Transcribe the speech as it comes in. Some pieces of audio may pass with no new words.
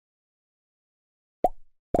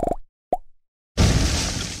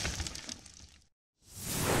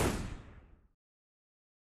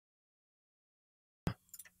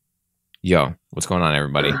Yo, what's going on,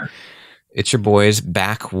 everybody? It's your boys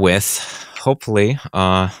back with hopefully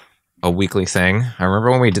a weekly thing. I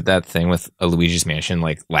remember when we did that thing with a Luigi's Mansion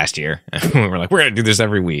like last year. We were like, we're gonna do this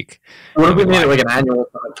every week. What if we made it like an annual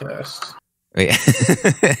podcast?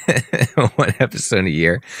 Yeah. 1 episode a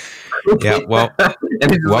year. Yeah. Well,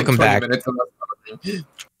 welcome back.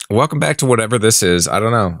 Welcome back to whatever this is. I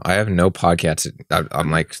don't know. I have no podcasts.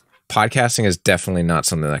 I'm like, podcasting is definitely not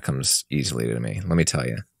something that comes easily to me. Let me tell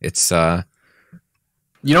you. It's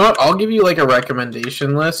you know what? I'll give you like a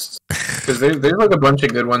recommendation list because there's like a bunch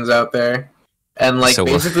of good ones out there, and like so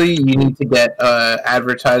basically you need to get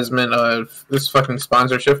advertisement of this fucking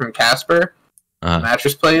sponsorship from Casper,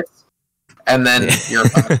 mattress place, and then your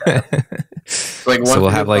podcast. Like one so we'll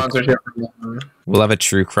have a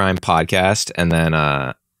true crime podcast, and then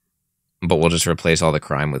but we'll just replace all the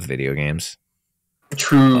crime with video games.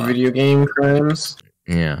 True video game crimes.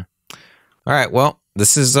 Yeah. All right. Well,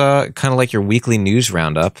 this is kind of like your weekly news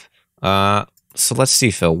roundup. So let's see,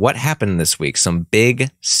 Phil. What happened this week? Some big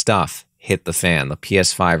stuff hit the fan. The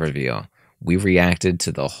PS5 reveal. We reacted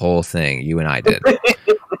to the whole thing. You and I did.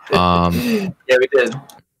 Yeah, we did.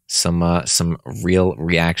 Some real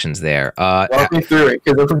reactions there. Walk me through it,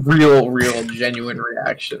 because it's real, genuine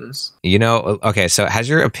reactions. You know, okay, so has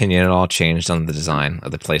your opinion at all changed on the design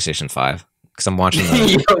of the PlayStation 5? Because I'm watching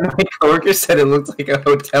the... Yo, my coworker said it looked like a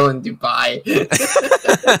hotel in Dubai.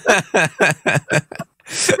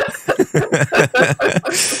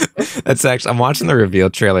 That's actually... I'm watching the reveal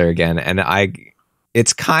trailer again, and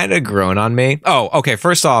it's kind of grown on me. Oh, okay.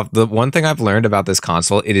 First off, the one thing I've learned about this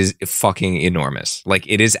console, it is fucking enormous. Like,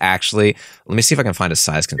 it is actually... Let me see if I can find a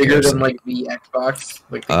size comparison. Bigger than, like, the Xbox?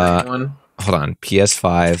 Like, the one? Hold on.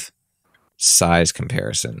 PS5 size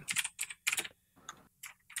comparison.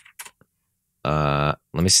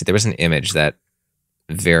 Let me see. There was an image that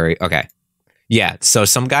okay. Yeah. So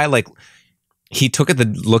some guy, like, he took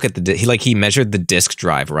he measured the disk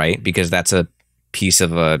drive, right? Because that's a piece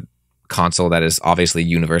of a console that is obviously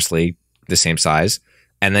universally the same size.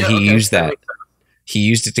 And then he used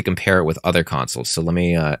it to compare it with other consoles. So let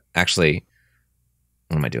me, actually,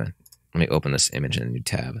 what am I doing? Let me open this image in a new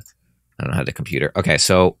tab. I don't know how to computer. Okay.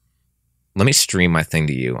 So let me stream my thing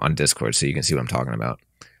to you on Discord so you can see what I'm talking about.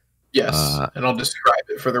 Yes, and I'll describe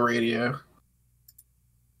it for the radio.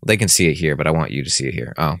 They can see it here, but I want you to see it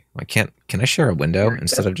here. Oh, I can't. Can I share a window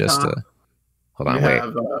instead of just hold on, wait,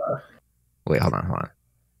 hold on.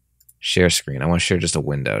 Share screen. I want to share just a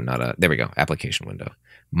window, not a... There we go. Application window.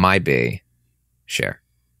 My bay. Share.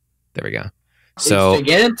 There we go. So it's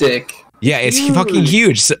gigantic. Yeah, it's fucking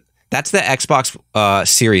huge. So that's the Xbox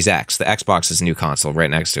Series X. The Xbox's new console right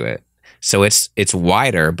next to it. So it's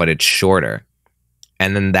wider, but it's shorter.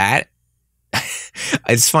 And then that,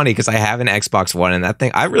 it's funny because I have an Xbox One, and that thing,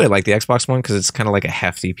 I really like the Xbox One because it's kind of like a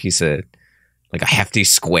hefty piece of, like a hefty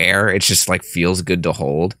square. It just like feels good to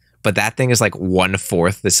hold. But that thing is like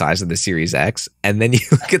 1/4 the size of the Series X. And then you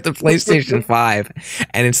look at the PlayStation 5,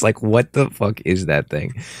 and it's like, what the fuck is that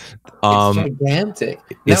thing? It's gigantic.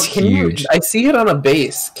 It's huge. I see it on a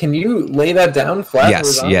base. Can you lay that down flat?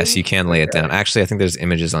 Yes, you can lay it down. Actually, I think there's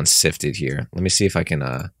images on Sifted here. Let me see if I can,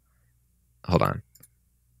 hold on.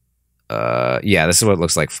 Yeah, this is what it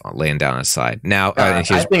looks like laying down on its side. Now, I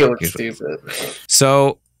think it looks stupid.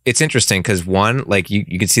 So it's interesting because one, like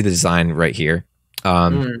you can see the design right here.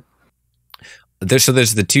 There's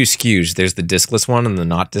the two SKUs. There's the diskless one and the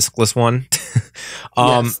not diskless one.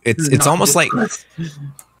 Yes, it's almost like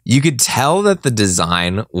you could tell that the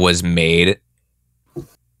design was made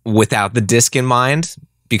without the disc in mind,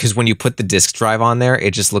 because when you put the disk drive on there,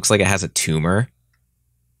 it just looks like it has a tumor.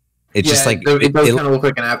 It's just like it does kind of look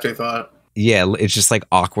like an afterthought. Yeah, it's just like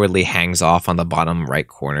awkwardly hangs off on the bottom right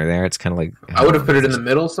corner there. It's kind of like I would have put it in the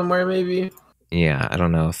middle somewhere, maybe. Yeah, I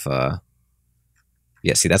don't know if.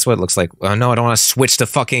 Yeah, see, that's what it looks like. Oh no, I don't want to switch to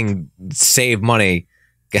fucking save money.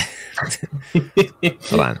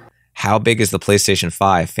 Hold on. How big is the PlayStation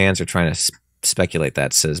 5? Fans are trying to speculate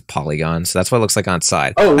that, says Polygon. So that's what it looks like on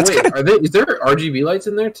side. Oh wait, is there RGB lights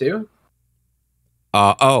in there too?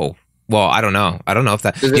 Oh. Well, I don't know. I don't know if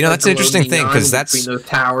that... You know, that's an interesting thing, because that's... Between those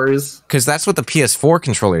towers? Because that's what the PS4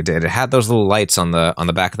 controller did. It had those little lights on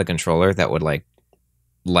the back of the controller that would, like,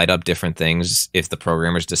 light up different things if the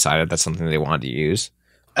programmers decided that's something they wanted to use.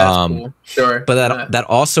 That's cool. Sure. But that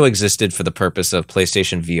also existed for the purpose of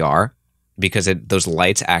PlayStation VR, because those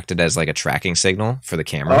lights acted as, like, a tracking signal for the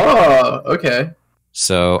camera. Oh, okay.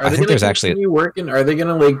 So I think there's actually... Are they going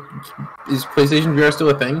to, like... Is PlayStation VR still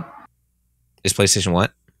a thing? Is PlayStation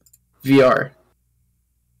what? VR.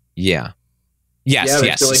 Yeah.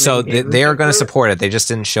 Yes. So they are going to support it. They just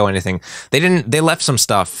didn't show anything. They left some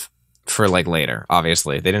stuff for like later.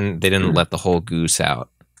 Obviously, they didn't let the whole goose out.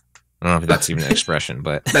 I don't know if that's even an expression,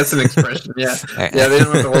 but that's an expression. Yeah, yeah, they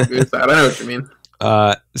didn't let the whole goose out. I know what you mean.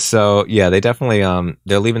 So yeah, they definitely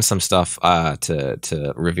they're leaving some stuff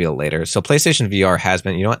to reveal later. So PlayStation VR has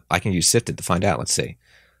been, you know what? I can use Sifted to find out. Let's see.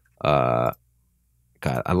 God,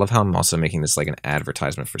 I love how I'm also making this like an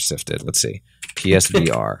advertisement for Sifted. Let's see.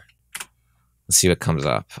 PSVR. Let's see what comes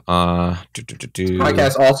up.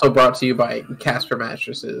 Podcast also brought to you by Casper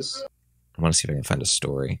Mattresses. I want to see if I can find a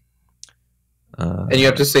story. And you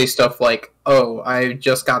have to say stuff like, "Oh, I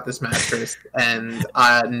just got this mattress, and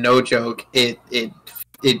no joke, it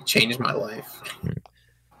changed my life."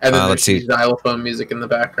 And then let's see. xylophone music in the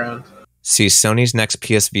background. See, Sony's next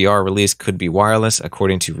PSVR release could be wireless,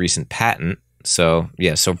 according to recent patent. So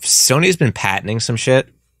yeah, so Sony's been patenting some shit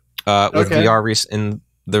with VR in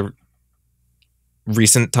the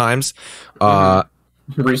recent times.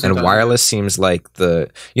 Wireless seems like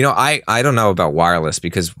the, you know, I don't know about wireless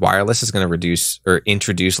because wireless is going to reduce or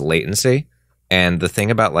introduce latency. And the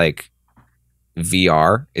thing about like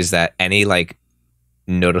VR is that any like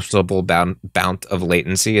noticeable bout of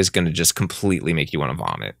latency is going to just completely make you want to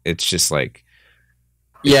vomit. It's just like,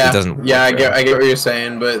 yeah, it doesn't work. I get what you're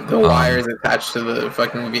saying, but the wires attached to the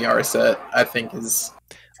fucking VR set, I think is.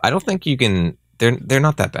 I don't think you can. They're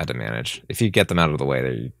not that bad to manage. If you get them out of the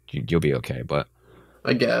way, you'll be okay. But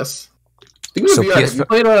I guess. Speaking of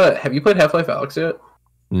VR, have you played Half-Life Alyx yet?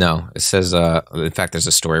 No. It says, in fact, there's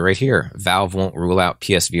a story right here. Valve won't rule out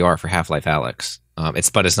PSVR for Half-Life Alyx.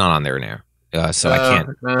 But it's not on there now. So I can't.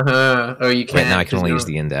 Oh, you can't. Right now I can only use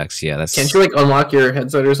the index. Yeah, that's. Can't you like unlock your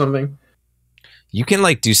headset or something? You can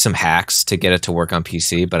like do some hacks to get it to work on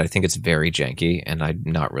PC, but I think it's very janky, and I'm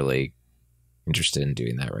not really interested in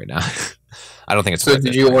doing that right now. I don't think it's. So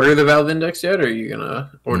did you order the Valve Index yet, or are you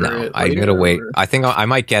gonna order it? I'm gonna wait. I think I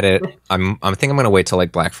might get it. I'm gonna wait till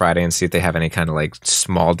like Black Friday and see if they have any kind of like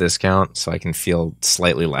small discount, so I can feel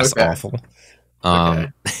slightly less awful.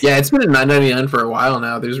 Okay. Yeah, it's been at $9.99 for a while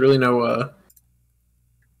now. There's really no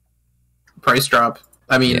price drop.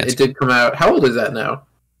 I mean, it did come out. How old is that now?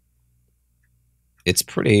 It's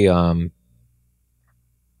pretty. The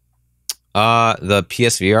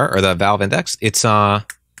PSVR or the Valve Index. It's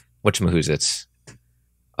whatchamahoots.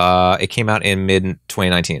 It came out in mid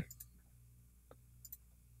 2019.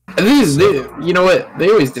 You know what? They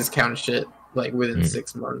always discount shit like within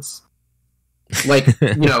 6 months. Like,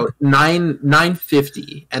 you know,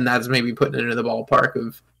 $950, and that's maybe putting it into the ballpark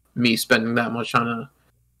of me spending that much on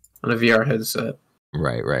a VR headset.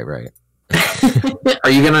 Right. Are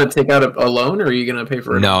you gonna take out a loan, or are you gonna pay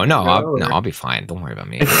for it? No, I'll be fine. Don't worry about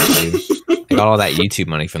me. I got all that YouTube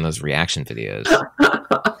money from those reaction videos.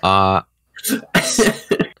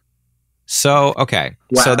 So okay,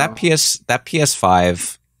 wow. So that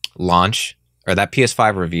PS5 launch or that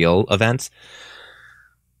PS5 reveal event.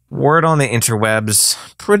 Word on the interwebs,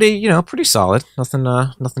 pretty solid.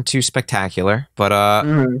 Nothing too spectacular. But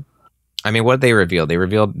I mean, what did they reveal? They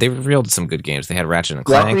revealed some good games. They had Ratchet and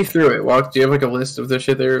Clank. Walk me through it. Do you have like a list of the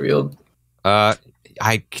shit they revealed? I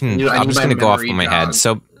can. I'm just gonna go off of my head.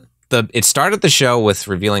 So it started the show with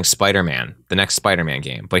revealing Spider-Man, the next Spider-Man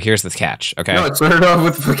game. But here's the catch. Okay. No, it started off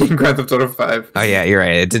with fucking Grand Theft Auto 5. Oh yeah, you're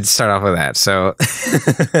right. It did start off with that. So,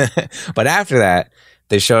 but after that.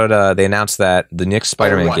 They showed. They announced that the next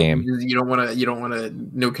Spider-Man game. You don't want to.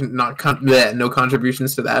 No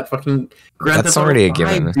contributions to that fucking. Grand That's Theft already Auto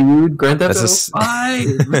 5, a given, dude. Grand Theft Auto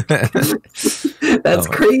 5. That's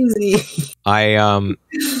crazy.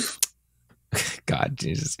 God,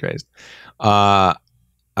 Jesus Christ. I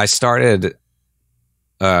started.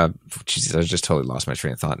 Jesus, I just totally lost my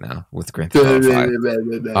train of thought now with Grand Theft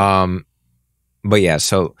Auto 5. But yeah,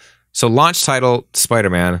 so launch title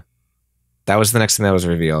Spider-Man. That was the next thing that was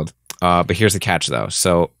revealed. But here's the catch, though.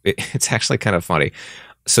 So it's actually kind of funny.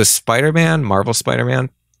 So Marvel Spider-Man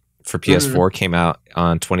for PS4 came out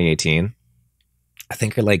on 2018. I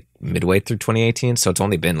think like midway through 2018. So it's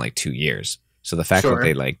only been like 2 years. So the fact that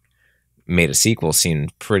they like made a sequel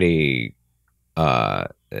seemed pretty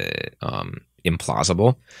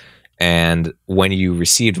implausible. And when you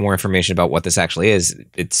received more information about what this actually is,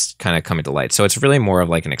 it's kind of coming to light. So it's really more of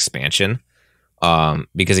like an expansion.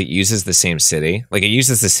 Because it uses the same city. Like, it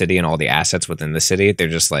uses the city and all the assets within the city. They're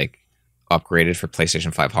just, like, upgraded for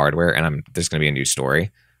PlayStation 5 hardware. And there's going to be a new story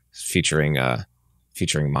featuring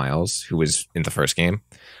Miles, who was in the first game.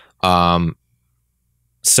 So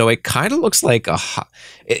it kind of looks like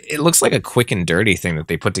it looks like a quick and dirty thing that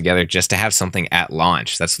they put together just to have something at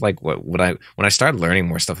launch. That's like when I started learning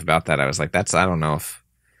more stuff about that, I was like, I don't know if...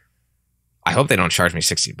 I hope they don't charge me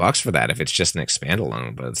 $60 for that if it's just an expand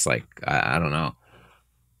alone, but it's like I don't know.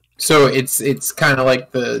 So it's kind of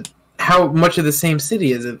like how much of the same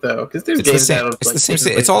city is it though? Because there's games that it's the same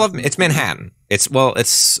city. It's all of it's Manhattan. It's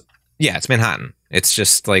Manhattan. It's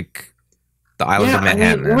just like the island of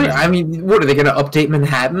Manhattan. I mean, what are they going to update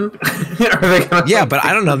Manhattan? Are they gonna, yeah, but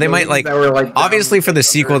I don't know. They might like obviously for the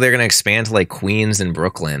sequel they're going to expand to like Queens and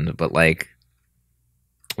Brooklyn, but like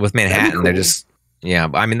with Manhattan cool. They're just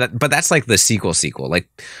I mean, but that's like the sequel. Like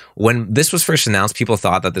when this was first announced, people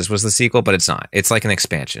thought that this was the sequel, but it's not. It's like an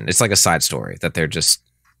expansion. It's like a side story that they're just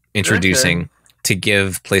introducing to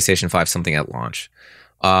give PlayStation 5 something at launch.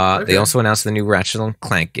 They also announced the new Ratchet and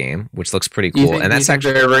Clank game, which looks pretty cool. And that's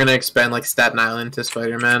actually they're going to expand like Staten Island to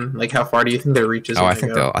Spider-Man. Like, how far do you think their reach is? I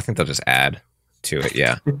think they'll just add to it.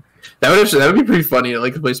 Yeah, that would be pretty funny to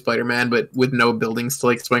like play Spider-Man, but with no buildings to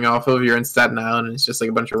like swing off of. You're in Staten Island, and it's just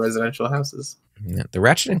like a bunch of residential houses. Yeah, the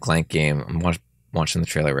Ratchet and Clank game. I'm watching the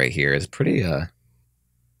trailer right here. Is pretty.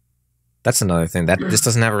 That's another thing that this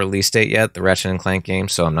doesn't have a release date yet. The Ratchet and Clank game,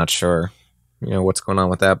 so I'm not sure, what's going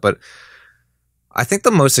on with that, but. I think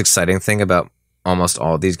the most exciting thing about almost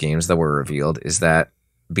all of these games that were revealed is that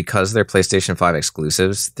because they're PlayStation 5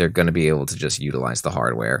 exclusives, they're going to be able to just utilize the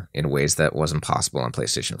hardware in ways that wasn't possible on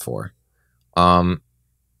PlayStation 4.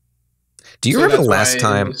 Do you remember the last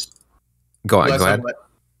time... Go ahead.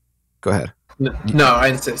 Go ahead. No, I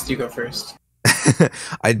insist. You go first.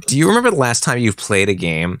 Do you remember the last time you've played a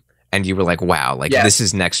game and you were like, wow, this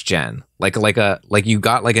is next gen? Like you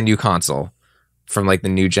got like a new console from like the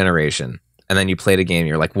new generation. And then you played a game,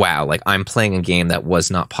 you're like, wow, like I'm playing a game that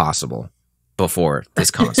was not possible before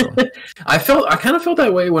this console. I kind of felt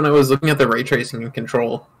that way when I was looking at the ray tracing and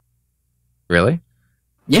Control. Really?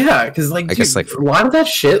 Yeah, because like, guess, like a lot of that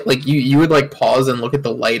shit, like you would like pause and look at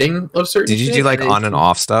the lighting of certain. Did you do like on and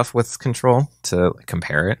off stuff with Control to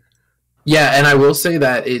compare it? Yeah, and I will say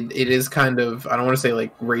that it is kind of, I don't want to say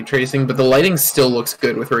like ray tracing, but the lighting still looks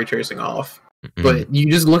good with ray tracing off. Mm-hmm. But you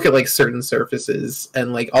just look at like certain surfaces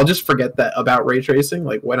and like I'll just forget that about ray tracing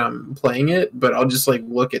like when I'm playing it, but I'll just like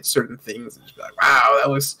look at certain things and just be like, wow, that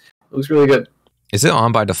looks really good. Is it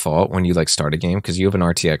on by default when you like start a game? Because you have an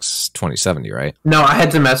RTX 2070, right? No, I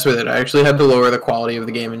had to mess with it. I actually had to lower the quality of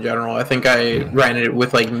the game in general. I think I ran it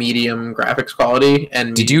with like medium graphics quality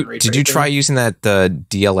and did you try using that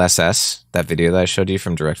DLSS, that video that I showed you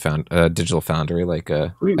from Digital Foundry, like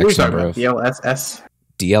we talking about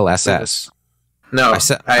DLSS. No,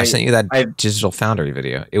 I sent you that Digital Foundry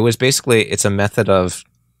video. It was basically, it's a method of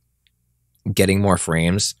getting more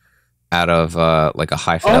frames out of like a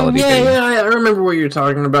high fidelity game. Yeah, I remember what you're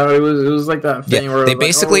talking about. It was like that thing where they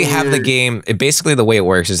basically have the game. Basically, the way it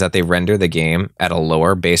works is that they render the game at a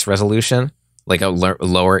lower base resolution, like a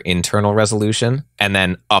lower internal resolution, and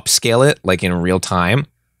then upscale it like in real time,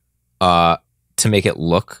 to make it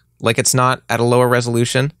look like it's not at a lower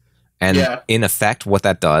resolution. And in effect, what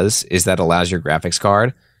that does is that allows your graphics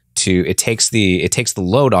card to it takes the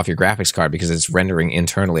load off your graphics card because it's rendering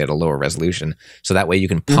internally at a lower resolution. So that way you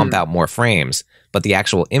can pump out more frames, but the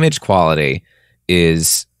actual image quality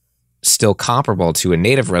is still comparable to a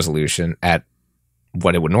native resolution at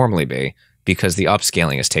what it would normally be because the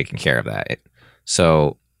upscaling is taking care of that.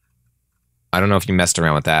 So I don't know if you messed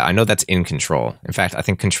around with that. I know that's in Control. In fact, I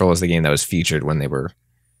think Control is the game that was featured when they were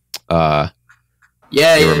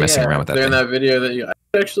messing around with that. In that video that I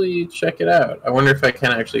could actually check it out. I wonder if I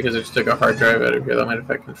can actually, because I just took a hard drive out of here. That might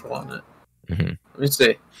affect Control on it. Mm-hmm. Let me see.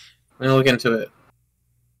 I'm gonna look into it.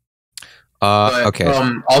 Okay.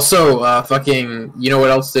 Also, fucking, you know what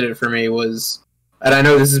else did it for me was, and I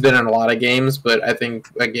know this has been in a lot of games, but I think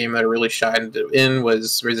a game that really shined in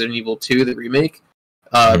was Resident Evil 2, the remake.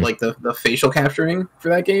 Like the facial capturing for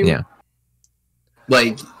that game. Yeah.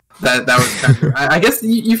 Like. That was kind of, I guess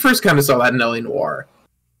you first kind of saw that in LA Noire.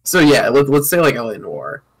 So yeah, let's say like LA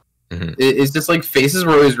Noire. Mm-hmm. It's just like faces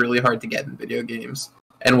were always really hard to get in video games.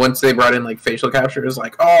 And once they brought in like facial capture, it was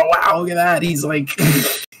like, oh wow, look at that. He's like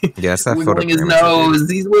yes, that wiggling his nose.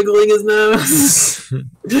 He's wiggling his nose.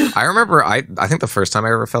 I remember I think the first time I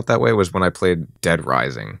ever felt that way was when I played Dead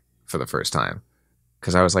Rising for the first time.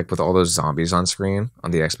 Because I was like with all those zombies on screen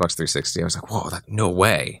on the Xbox 360, I was like, whoa, no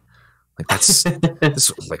way. Like that's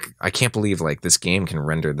this, like I can't believe like this game can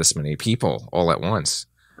render this many people all at once.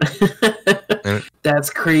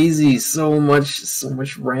 That's crazy. So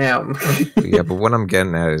much RAM. Yeah, but what I'm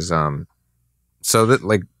getting at is so that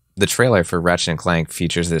like the trailer for Ratchet and Clank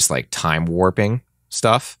features this like time warping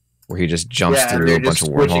stuff where he just jumps through a bunch of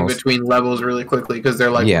wormholes. Switching between levels really quickly because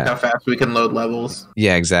they're like, look how fast we can load levels.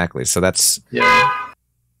 Yeah, exactly. So that's Do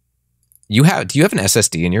you have an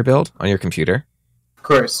SSD in your build on your computer? Of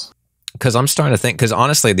course. Because I'm starting to think, because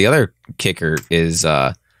honestly, the other kicker is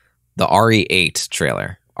the RE8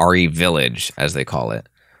 trailer, RE Village, as they call it.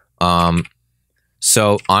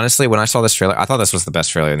 So honestly, when I saw this trailer, I thought this was the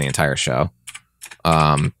best trailer in the entire show.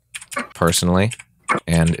 Personally,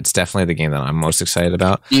 and it's definitely the game that I'm most excited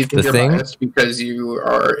about. Do you think you're biased because you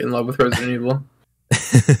are in love with Resident Evil?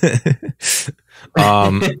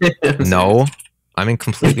 No, I'm in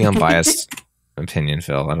completely unbiased opinion,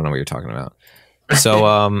 Phil. I don't know what you're talking about.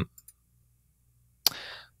 So,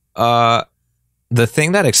 the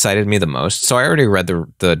thing that excited me the most. So I already read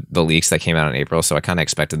the leaks that came out in April, so I kind of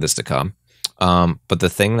expected this to come. But the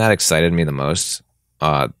thing that excited me the most,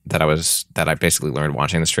 that I basically learned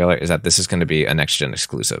watching this trailer, is that this is going to be a next gen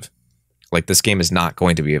exclusive. Like, this game is not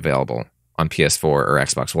going to be available on PS4 or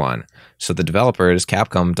Xbox One. So the developers,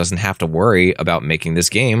 Capcom, doesn't have to worry about making this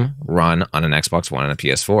game run on an Xbox One and a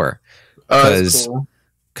PS4.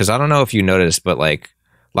 Because I don't know if you noticed, but like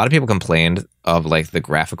a lot of people complained of like the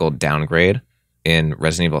graphical downgrade in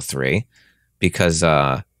Resident Evil 3 because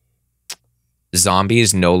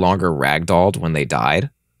zombies no longer ragdolled when they died.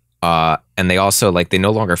 And they also like they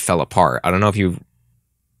no longer fell apart. I don't know if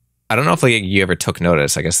like you ever took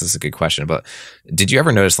notice. I guess this is a good question, but did you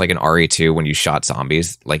ever notice like in RE2 when you shot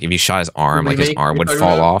zombies, like if you shot his arm, like his arm would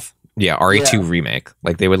fall off? Yeah, RE2 remake.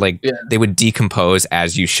 Like they would they would decompose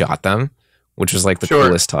as you shot them, which was like the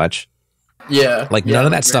coolest touch. Yeah. Like none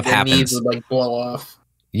of that stuff happens. Knees would like blow off.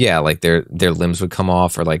 Yeah, like their limbs would come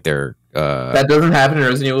off, or like their that doesn't happen in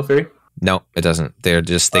Resident Evil 3? No, it doesn't. They're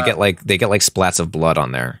just they get like splats of blood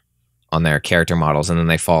on their character models, and then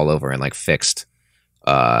they fall over in like fixed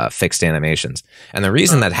animations. And the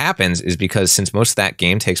reason that happens is because since most of that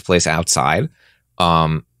game takes place outside,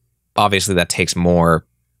 obviously that takes more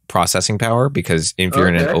processing power, because if you're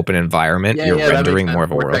in an open environment, you're rendering more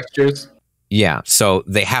of a world. Textures. Yeah, so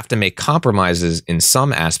they have to make compromises in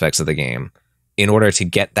some aspects of the game in order to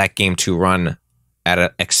get that game to run at an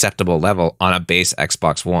acceptable level on a base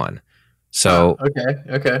Xbox One. So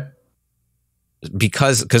okay.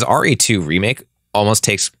 Because RE2 Remake almost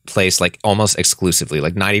takes place like almost exclusively,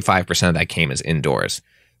 like 95% of that game is indoors.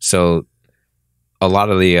 So a lot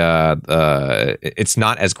of the it's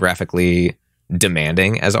not as graphically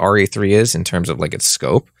demanding as RE3 is in terms of like its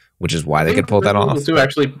scope, which is why they could pull that off. RE2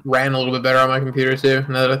 actually ran a little bit better on my computer too,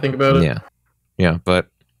 now that I think about it. Yeah, but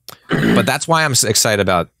that's why I'm excited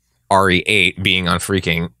about RE8 being on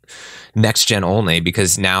freaking next gen only,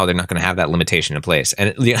 because now they're not going to have that limitation in place.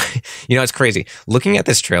 And you know, it's crazy looking at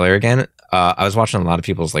this trailer again. I was watching a lot of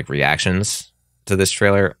people's like reactions to this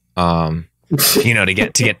trailer, you know, to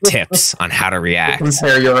get tips on how to react.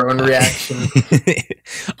 Compare your own reaction.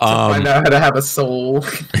 Find out how to have a soul.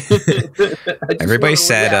 Everybody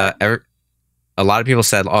said, a lot of people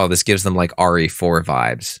said, oh, this gives them like RE4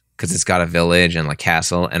 vibes because it's got a village and like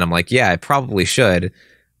castle. And I'm like, yeah, it probably should,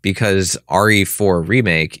 because RE4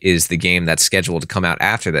 Remake is the game that's scheduled to come out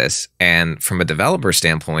after this. And from a developer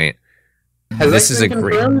standpoint, this is a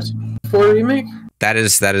great for Remake.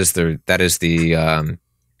 That's the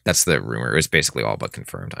rumor. It's basically all but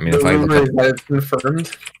confirmed. I mean, if I look up, it's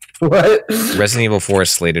confirmed. What? Resident Evil 4 is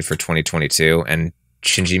slated for 2022, and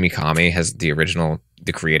Shinji Mikami has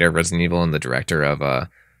the creator of Resident Evil and the director of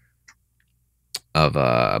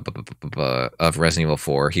Resident Evil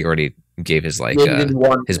 4. He already gave his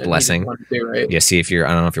his blessing. Right? Yeah, see, I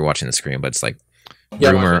don't know if you're watching the screen, but it's like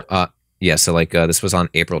rumor. Yeah, so like this was on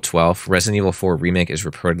April 12th. Resident Evil 4 Remake is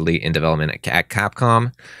reportedly in development at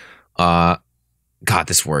Capcom. God,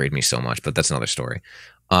 this worried me so much, but that's another story.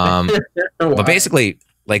 But basically,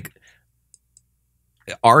 like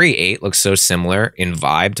RE8 looks so similar in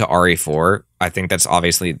vibe to RE4. I think that's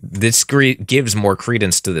obviously this gives more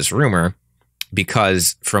credence to this rumor,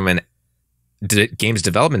 because from an games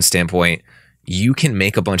development standpoint, you can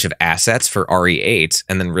make a bunch of assets for RE8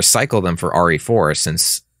 and then recycle them for RE4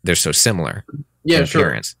 since they're so similar in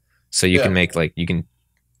appearance. Sure. So you can make you can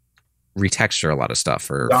retexture a lot of stuff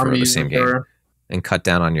for the same game and cut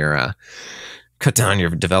down on your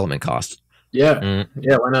development costs. Yeah,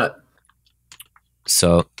 yeah, why not?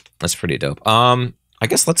 So that's pretty dope. I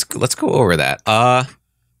guess let's go over that.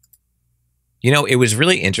 You know, it was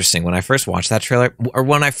really interesting when I first watched that trailer, or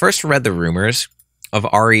when I first read the rumors of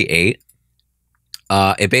RE8.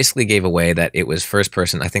 It basically gave away that it was first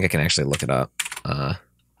person. I think I can actually look it up.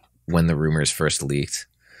 When the rumors first leaked.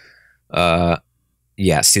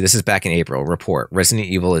 Yeah, see, this is back in April. Report: Resident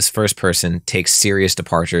Evil is first person, takes serious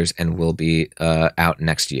departures, and will be out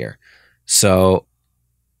next year. So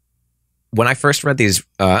when I first read these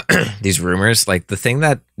rumors, like the thing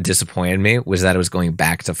that disappointed me was that it was going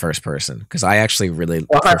back to first person, because I actually really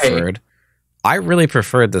preferred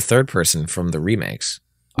the third person from the remakes.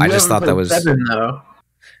 I just thought that was 7, though.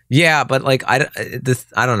 Yeah, but like I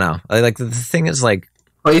don't know. Like the thing is like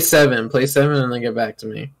play 7 and then get back to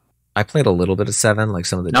me. I played a little bit of 7, like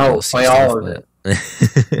some of the No, DLC play stuff, all of it.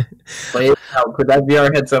 Play it now. Put that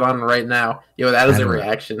VR headset on right now. Yo, that is a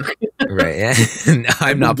reaction. Right? Yeah. No,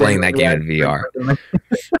 I'm not playing that game in VR.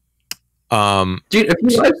 Dude, if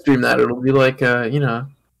you live stream that, it'll be like,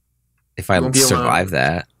 if I survive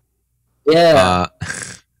that. Yeah.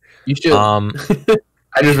 You should. I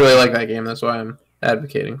just really like that game. That's why I'm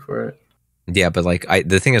advocating for it. Yeah, but like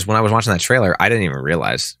the thing is, when I was watching that trailer, I didn't even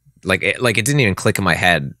realize, it didn't even click in my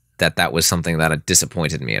head that was something that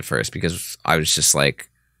disappointed me at first, because I was just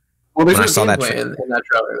like, well, when I saw that in that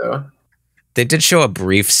trailer though. They did show a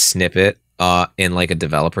brief snippet in like a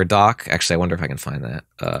developer doc. Actually, I wonder if I can find that.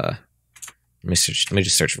 Let me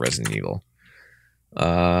just search Resident Evil.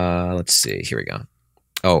 Let's see. Here we go.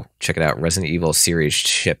 Oh, check it out. Resident Evil series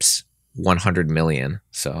ships 100 million.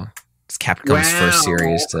 So it's Capcom's first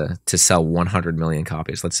series to sell 100 million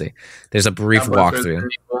copies. Let's see. There's a brief walkthrough.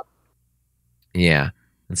 Yeah.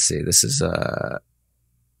 Let's see. This is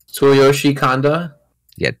Tsuyoshi Kanda.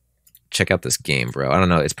 Yeah. Check out this game, bro. I don't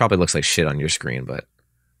know. It probably looks like shit on your screen, but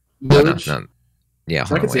no. Yeah,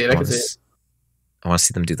 I can see it. I want to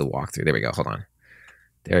see them do the walkthrough. There we go. Hold on.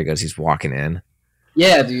 There he goes. He's walking in.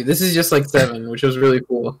 Yeah, dude. This is just like 7, which was really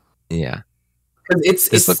cool. Yeah. It's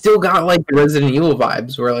still got like the Resident Evil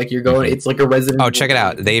vibes, where like you're going. It's like a Resident. Oh, check it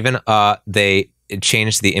out. They even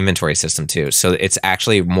changed the inventory system too, so it's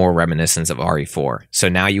actually more reminiscent of RE4. So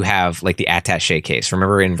now you have like the attaché case.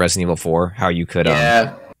 Remember in Resident Evil 4 how you could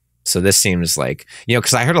so this seems like,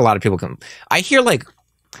 because I heard a lot of people I hear like,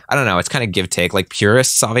 I don't know, it's kind of give take. Like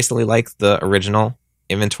purists obviously like the original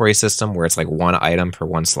inventory system where it's like one item per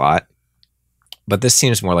one slot, but this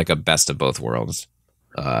seems more like a best of both worlds.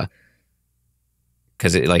 Because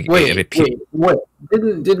it like wait, what?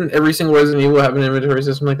 Didn't every single Resident Evil have an inventory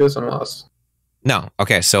system like this? I'm lost. No.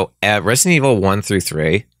 Okay, so Resident Evil 1 through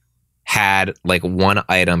 3 had like one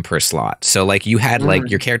item per slot. So like you had like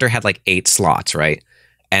your character had like 8 slots, right?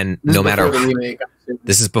 And no matter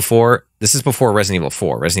this is before Resident Evil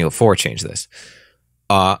 4. Resident Evil 4 changed this.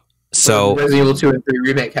 So Resident Evil 2 and 3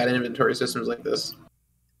 remake had inventory systems like this.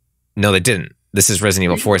 No, they didn't. This is Resident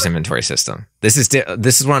Evil 4's inventory system. This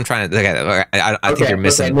is what I'm trying to. Okay, I think you're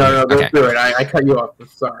missing. No, go through it. I cut you off. I'm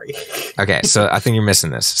sorry. Okay, so I think you're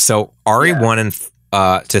missing this. So RE1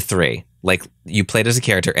 and to 3, like you played as a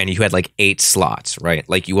character and you had like 8 slots, right?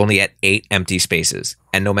 Like you only had 8 empty spaces,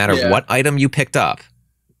 and no matter what item you picked up,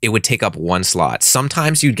 it would take up 1 slot.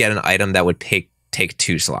 Sometimes you'd get an item that would take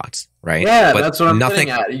 2 slots, right? Yeah, but that's what I'm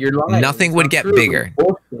getting at. You're lying. Nothing would get bigger.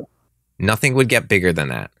 Nothing would get bigger than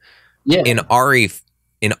that. Yeah. In RE4,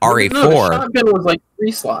 the shotgun was like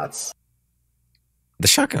 3 slots. The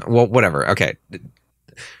shotgun, well, whatever. Okay.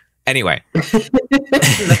 Anyway,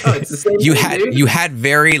 it's the same you had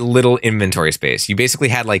very little inventory space. You basically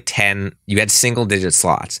had like 10. You had single digit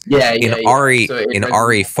slots. Yeah. In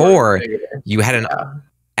RE4, you had an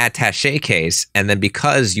attaché case, and then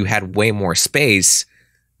because you had way more space,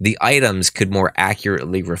 the items could more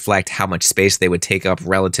accurately reflect how much space they would take up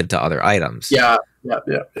relative to other items. Yeah.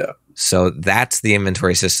 So that's the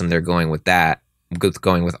inventory system they're going with.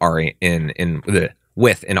 Going with RE in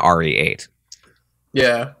RE8.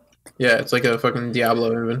 Yeah, it's like a fucking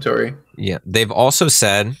Diablo inventory. Yeah, they've also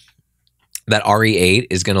said that RE8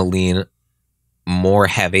 is going to lean more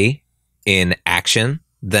heavy in action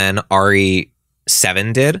than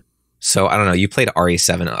RE7 did. So I don't know. You played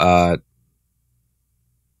RE7.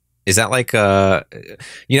 Is that like I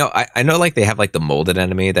know like they have like the molded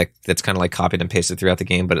enemy that's kind of like copied and pasted throughout the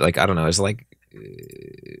game, but like I don't know, is it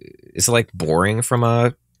like boring from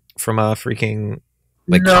a freaking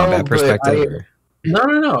like combat perspective?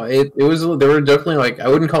 No. It was, they were definitely like, I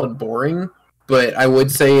wouldn't call it boring, but I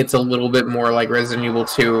would say it's a little bit more like Resident Evil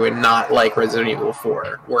 2 and not like Resident Evil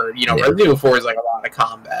 4, where Resident Evil 4 is like a lot of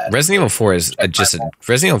combat. Resident Evil 4 is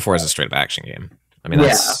Resident Evil 4 is a straight up action game. I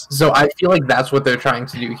mean, so I feel like that's what they're trying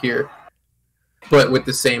to do here, but with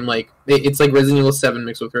the same like it's like Resident Evil 7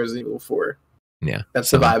 mixed with Resident Evil 4. Yeah,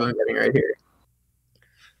 that's the vibe I'm getting right here.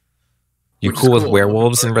 You cool with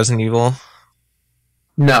werewolves in Resident Evil?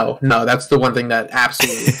 No, that's the one thing that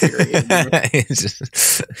absolutely infuriates me.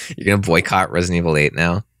 You're gonna boycott Resident Evil 8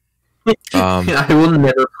 now? I will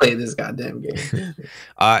never play this goddamn game.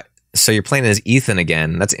 So you're playing as Ethan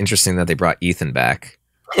again. That's interesting that they brought Ethan back.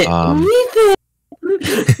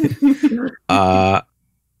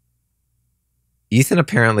 Ethan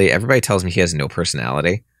apparently, everybody tells me he has no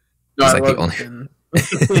personality. No, he's like the only.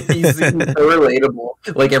 He's so relatable.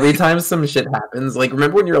 Like every time some shit happens, like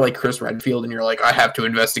remember when you're like Chris Redfield and you're like, I have to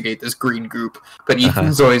investigate this green goop, but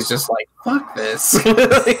Ethan's always just like, fuck this. He's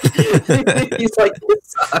like, it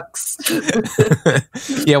sucks.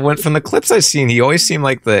 Yeah, from the clips I've seen, he always seemed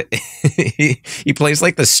like he plays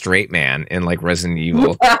like the straight man in like Resident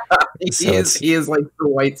Evil. He is like the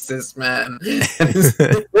white cis man, which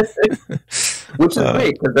is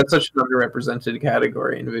great because that's such an underrepresented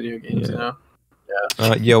category in video games. You know.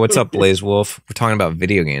 Yeah. Yo, what's up, Blaze Wolf? We're talking about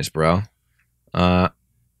video games, bro. Yeah,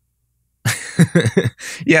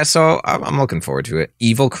 so I'm looking forward to it.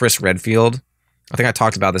 Evil Chris Redfield. I think I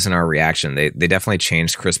talked about this in our reaction. They definitely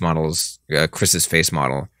changed Chris's face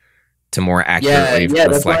model to more accurately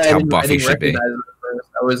reflect how Buffy should be.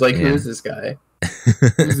 I was like, who's this guy?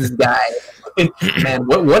 Who's this guy? Man,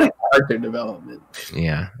 what a character development.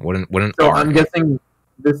 Yeah, what an so arc. I'm guessing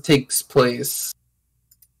this takes place.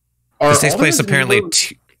 This takes place apparently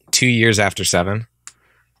 2 years after 7.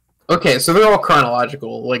 Okay, so they're all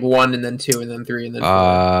chronological, like 1 and then 2 and then 3 and then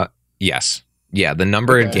 4. Yes. Yeah, the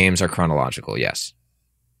numbered games are chronological, yes.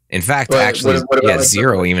 In fact, actually, what like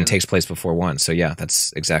 0 even takes place before 1, so yeah,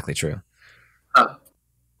 that's exactly true. Huh.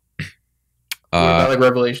 Like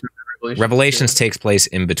Revelations takes place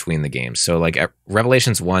in between the games. So like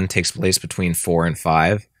Revelations 1 takes place between 4 and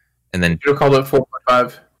 5, and then you call it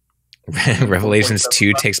 4.5. Revelations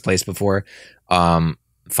 2 takes place before 5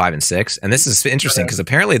 and 6. And this is interesting because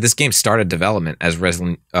apparently this game started development as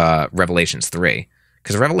Revelations 3.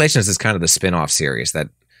 Because Revelations is kind of the spin-off series that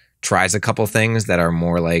tries a couple things that are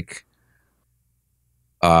more like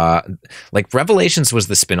Revelations was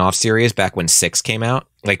the spin-off series back when 6 came out.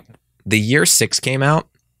 Like the year 6 came out,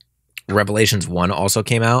 Revelations 1 also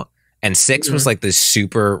came out. And 6 was like this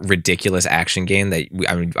super ridiculous action game that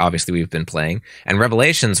obviously we've been playing. And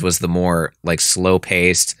Revelations was the more like slow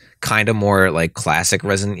paced, kind of more like classic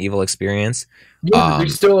Resident Evil experience. Yeah,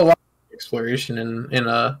 there's still a lot of exploration in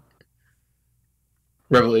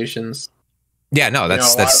Revelations. Yeah, no,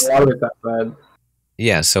 that's a lot of it's that bad.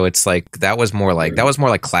 Yeah, so it's like that was more like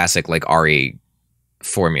classic like RE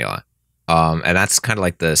formula. And that's kind of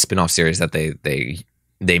like the spin-off series that they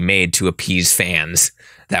made to appease fans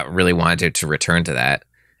that really wanted to return to that.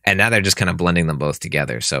 And now they're just kind of blending them both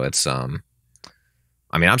together. So it's, I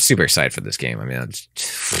mean, I'm super excited for this game. I mean,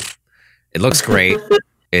 it looks great.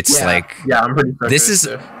 It's I'm pretty excited. This is,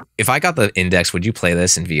 if I got the Index, would you play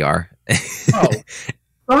this in VR? Oh,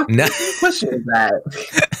 fuck, no. What question is that?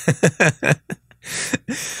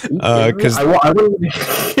 Because I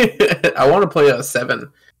want to play a 7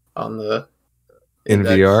 on the in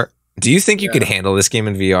VR. Do you think you could handle this game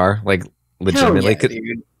in VR? Like legitimately? Hell yeah,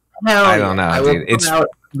 dude. I don't know, dude. It's out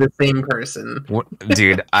the same person.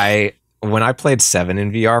 Dude, when I played 7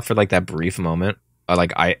 in VR for like that brief moment,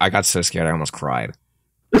 I got so scared I almost cried.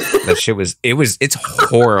 That shit it's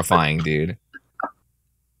horrifying, dude.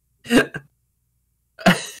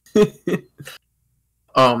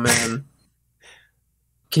 Oh man.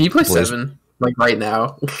 Can you play 7 like right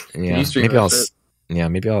now? Yeah,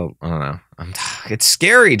 maybe I'll I don't know. It's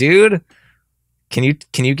scary, dude. Can you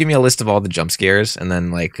give me a list of all the jump scares and then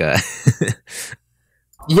like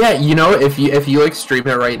Yeah, you know, if you like stream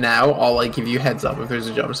it right now, I'll like give you a heads up if there's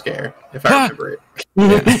a jump scare. If I remember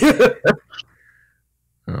it.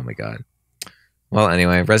 Oh my god. Well,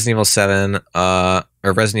 anyway, Resident Evil 7 or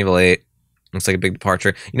Resident Evil 8 looks like a big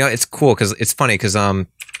departure. You know, it's cool because it's funny because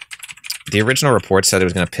the original report said it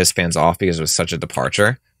was going to piss fans off because it was such a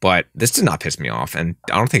departure, but this did not piss me off, and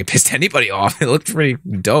I don't think it pissed anybody off. It looked pretty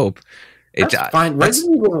dope. That's fine.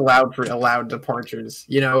 Resident Evil allowed departures.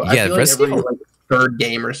 You know, I feel like every third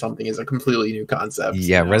game or something is a completely new concept.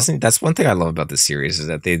 Yeah, Resident. That's one thing I love about this series is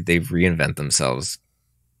that they reinvent themselves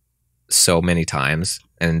so many times,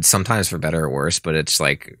 and sometimes for better or worse. But it's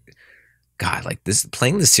like, God, like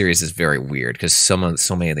playing this series is very weird because so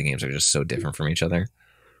many of the games are just so different from each other.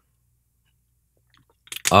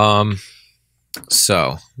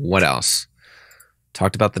 So what else?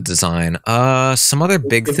 Talked about the design. Some other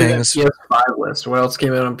big things. PS5 list. What else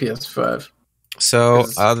came out on PS5? So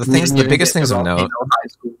the biggest things of note.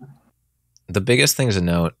 The biggest things of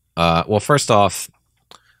note. Well, first off,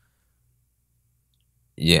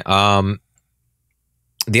 yeah.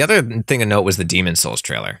 The other thing of note was the Demon Souls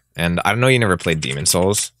trailer, and I know you never played Demon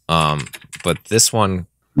Souls. But this one,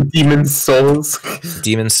 Demon Souls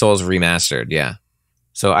remastered. Yeah.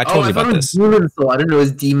 So I told you about this. Demon Soul. I didn't know it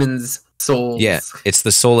was Demon's Souls. Yeah, it's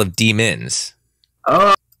the soul of demons.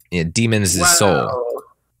 Oh. Yeah, demons is soul.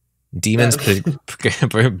 Demons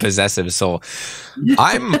possessive soul.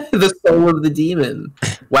 I'm the soul of the demon.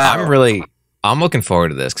 Wow. I'm looking forward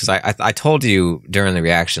to this because I told you during the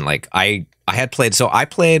reaction, like I had played, so I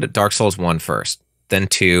played Dark Souls 1 first, then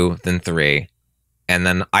 2, then 3, and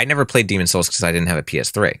then I never played Demon Souls because I didn't have a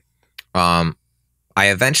PS3. I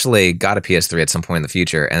eventually got a PS3 at some point in the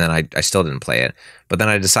future, and then I still didn't play it. But then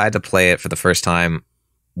I decided to play it for the first time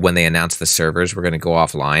when they announced the servers were going to go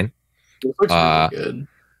offline. It looks really good.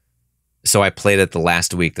 So I played it the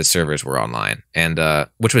last week the servers were online, and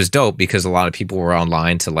which was dope because a lot of people were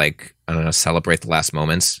online to, like, I don't know, celebrate the last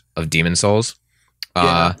moments of Demon Souls.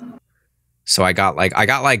 Yeah. So I got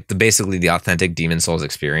basically the authentic Demon Souls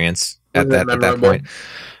experience at that point.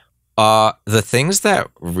 The things that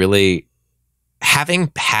really,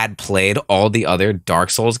 having had played all the other Dark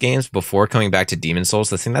Souls games before coming back to Demon Souls,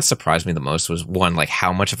 the thing that surprised me the most was, one, like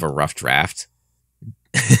how much of a rough draft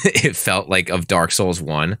it felt like of Dark Souls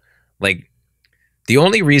 1. Like, the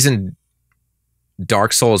only reason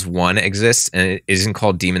Dark Souls 1 exists and it isn't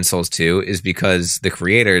called Demon Souls 2 is because the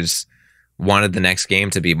creators wanted the next game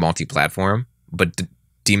to be multi-platform, but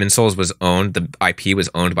Demon Souls was owned, the IP was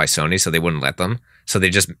owned by Sony, so they wouldn't let them. So they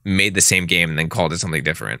just made the same game and then called it something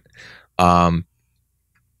different.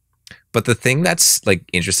 But the thing that's, like,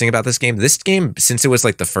 interesting about this game, since it was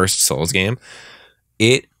like the first Souls game,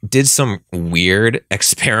 it did some weird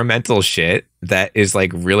experimental shit that is,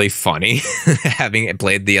 like, really funny, having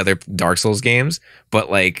played the other Dark Souls games,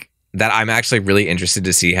 but, like, that I'm actually really interested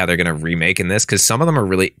to see how they're going to remake in this, because some of them are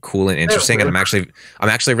really cool and interesting, and I'm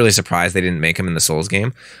actually really surprised they didn't make them in the Souls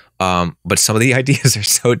game. But some of the ideas are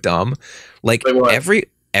so dumb. Like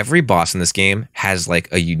every boss in this game has,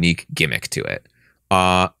 like, a unique gimmick to it.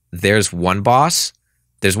 There's one boss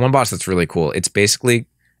that's really cool. It's basically,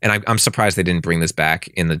 and I'm surprised they didn't bring this back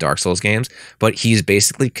in the Dark Souls games, but he's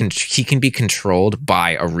basically, he can be controlled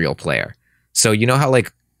by a real player. So you know how,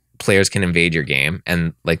 like, players can invade your game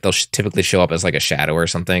and, like, they'll typically show up as, like, a shadow or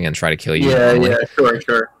something and try to kill you. Yeah,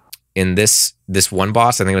 sure. In this one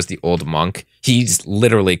boss, I think it was the old monk, he's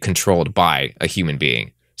literally controlled by a human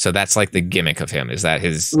being. So that's, like, the gimmick of him, is that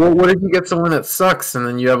his... Well, what if you get someone that sucks and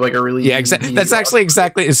then you have, like, a really... Yeah, exactly. That's actually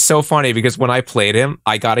exactly... It's so funny because when I played him,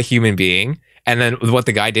 I got a human being, and then what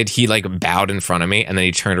the guy did, he, like, bowed in front of me, and then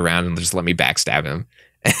he turned around and just let me backstab him.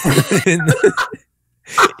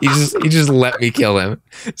 He just let me kill him.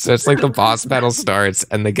 So it's like the boss battle starts,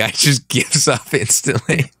 and the guy just gives up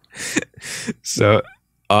instantly. So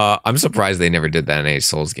I'm surprised they never did that in a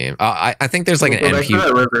Souls game. I think there's, like, an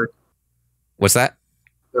NP... river. What's that?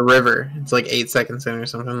 The river. It's like 8 seconds in or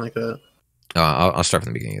something like that. I'll start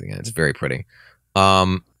from the beginning again. It's very pretty.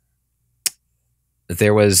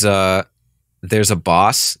 There's a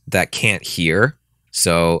boss that can't hear,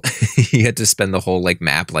 so you had to spend the whole, like,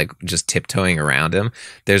 map, like, just tiptoeing around him.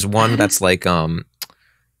 There's one that's like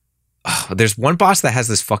there's one boss that has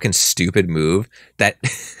this fucking stupid move that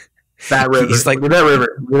that river. He's like, that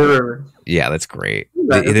river. Yeah, that's great.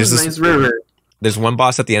 There's a nice river. There's one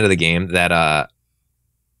boss at the end of the game that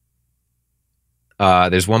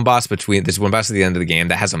there's one boss at the end of the game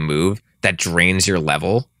that has a move that drains your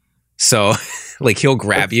level. So, like, he'll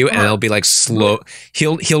grab you and it'll be, like, slow.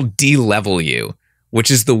 He'll de-level you, which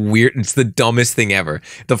is it's the dumbest thing ever.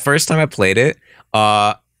 The first time I played it,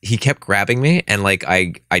 he kept grabbing me and, like,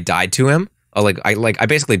 I died to him. I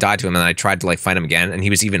basically died to him, and then I tried to, like, fight him again, and he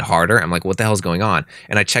was even harder. I'm like, what the hell's going on?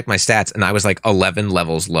 And I checked my stats, and I was, like, 11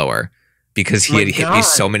 levels lower because he had hit me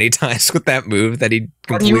so many times with that move that he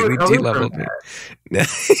completely de-leveled me.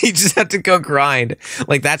 He just had to go grind.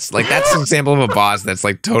 That's an example of a boss that's,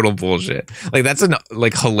 like, total bullshit. Like, that's an,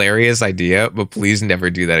 like, hilarious idea, but please never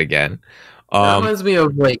do that again. That reminds me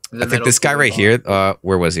of, like, I think this guy right here,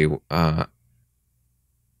 where was he?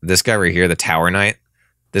 This guy right here, the Tower Knight.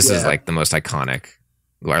 This is, like, the most iconic,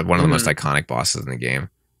 one of the most iconic bosses in the game.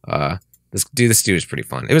 This dude is pretty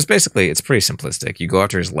fun. It's pretty simplistic. You go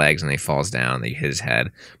after his legs and he falls down and they hit his head.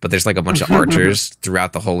 But there's, like, a bunch of archers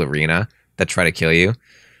throughout the whole arena that try to kill you.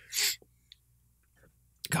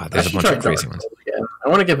 God, there's a bunch of crazy ones. I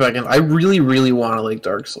want to get back in. I really, really want to like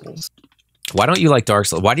Dark Souls. Why don't you like Dark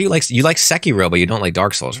Souls? Why do you like Sekiro, but you don't like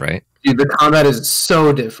Dark Souls, right? Dude, the combat is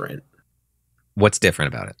so different. What's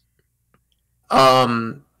different about it?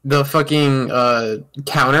 The fucking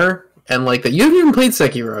counter and, like, that. You haven't even played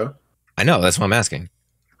Sekiro. I know, that's what I'm asking.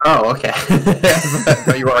 Oh, okay. I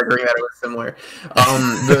thought you were arguing that it was similar.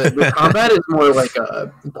 The combat is more like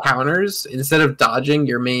counters. Instead of dodging,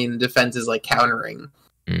 your main defense is, like, countering.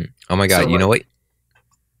 Oh my god, so, you know what?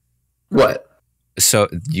 What? So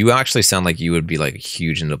you actually sound like you would be, like,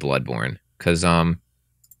 huge into Bloodborne, because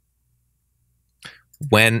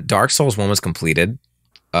when Dark Souls 1 was completed,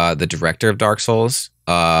 the director of Dark Souls,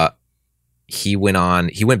 he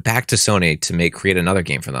went back to Sony to create another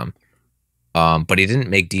game for them. But he didn't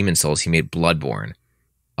make Demon Souls. He made Bloodborne.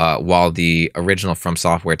 While the original From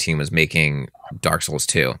Software team was making Dark Souls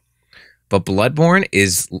 2. But Bloodborne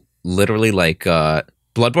is literally like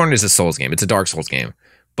Bloodborne is a Souls game. It's a Dark Souls game,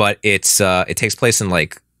 but it takes place in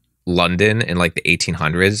like London in like the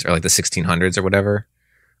 1800s or like the 1600s or whatever.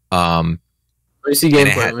 Let me see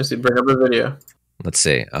gameplay. Let me see. Bring up a video. Let's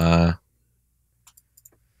see.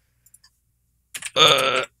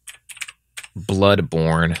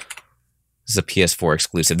 Bloodborne. This is a PS4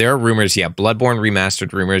 exclusive. There are rumors, Bloodborne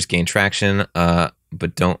remastered rumors gain traction,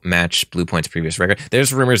 but don't match Bluepoint's previous record.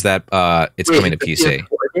 There's rumors that it's coming to PC.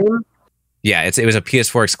 Yeah, it was a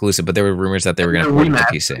PS4 exclusive, but there were rumors that they were going to port it to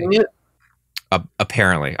PC.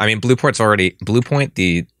 Apparently, I mean, Bluepoint,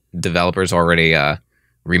 the developers already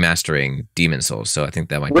remastering Demon Souls, so I think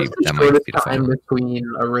that might be the time between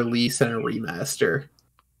a release and a remaster.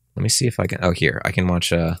 Let me see if I can. Oh, here I can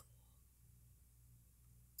watch.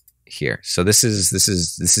 Here, so this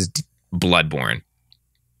is Bloodborne.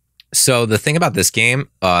 So the thing about this game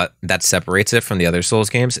that separates it from the other Souls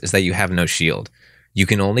games is that you have no shield. You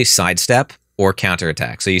can only sidestep or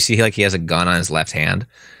counterattack. So you see, like, he has a gun on his left hand.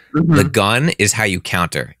 Mm-hmm. The gun is how you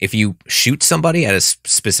counter. If you shoot somebody at a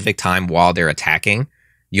specific time while they're attacking,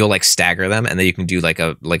 you'll like stagger them, and then you can do like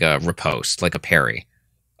a riposte, like a parry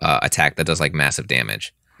attack that does like massive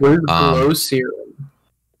damage. Where's Glow Serum?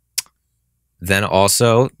 Then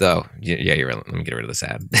also, though, you're right. Let me get rid of this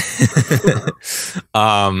ad.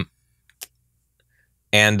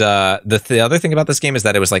 And the other thing about this game is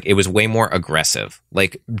that it was way more aggressive.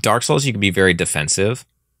 Like Dark Souls, you can be very defensive,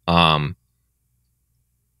 because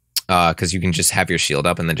you can just have your shield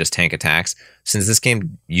up and then just tank attacks. Since this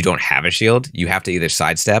game, you don't have a shield, you have to either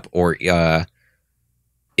sidestep or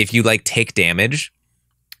if you like take damage,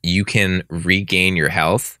 you can regain your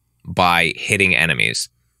health by hitting enemies.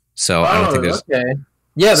 So I don't think there's okay.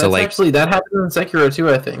 Yeah, that's actually that happens in Sekiro too,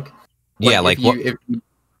 I think. Like, if you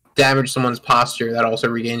damage someone's posture, that also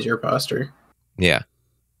regains your posture. Yeah,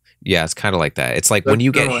 it's kind of like that. It's like when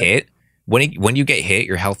you get hit, when you get hit,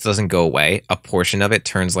 your health doesn't go away. A portion of it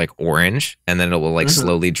turns like orange, and then it will like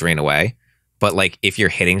slowly drain away. But like if you're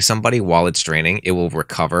hitting somebody while it's draining, it will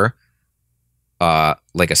recover.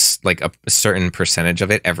 Like a certain percentage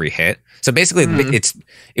of it every hit. So basically,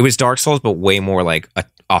 it was Dark Souls, but way more like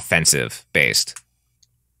offensive based.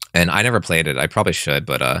 And I never played it. I probably should,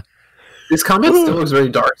 but this combat still looks very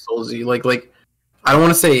Dark Soulsy. Like I don't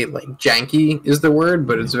want to say like janky is the word,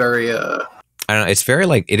 but it's very I don't know. It's very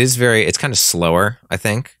like it's kind of slower, I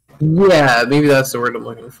think. Yeah, maybe that's the word I'm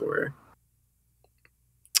looking for.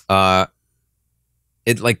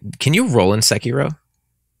 It like, can you roll in Sekiro?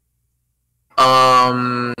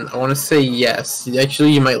 I want to say yes.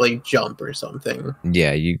 Actually, you might like jump or something.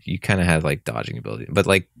 Yeah, you kind of have like dodging ability, but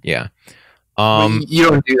like yeah, you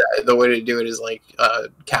don't do that. The way to do it is like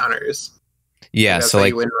counters. Yeah, so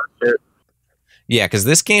like yeah, because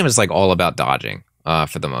this game is like all about dodging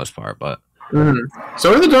for the most part, but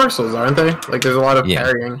so are the Dark Souls, aren't they? Like there's a lot of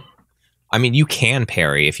parrying. I mean, you can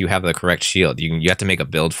parry if you have the correct shield. You have to make a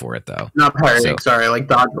build for it though. Not parrying, sorry, like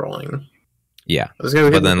dodge rolling. Yeah, I was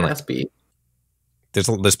gonna get the last beat.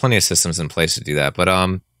 There's plenty of systems in place to do that, but I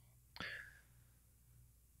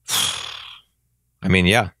mean,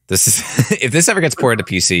 yeah, this is if this ever gets ported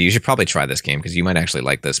to PC, you should probably try this game because you might actually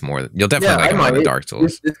like this more. You'll definitely like more than Dark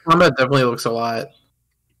Souls. This combat definitely looks a lot.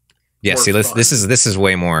 Yeah, see, this is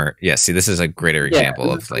way more. Yeah, see, this is a greater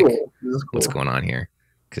example of like what's going on here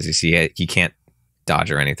because you see he can't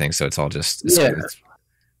dodge or anything, so it's all just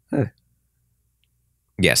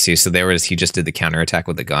yeah, see, so he just did the counterattack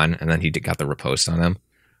with the gun, and then he got the riposte on him.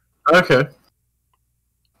 Okay.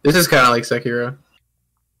 This is kind of like Sekiro.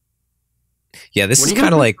 Yeah, this is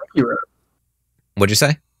kind of like... Sekiro? What'd you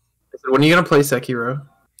say? When are you going to play Sekiro?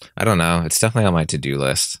 I don't know. It's definitely on my to-do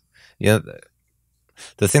list. Yeah,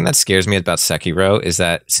 the thing that scares me about Sekiro is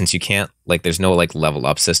that since you can't... Like, there's no, like,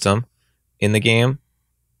 level-up system in the game.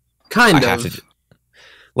 Kind of.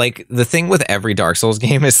 Like, the thing with every Dark Souls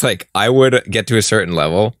game is, like, I would get to a certain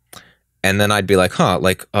level, and then I'd be like, I'm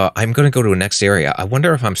going to go to a next area. I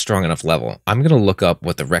wonder if I'm strong enough level. I'm going to look up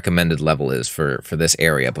what the recommended level is for this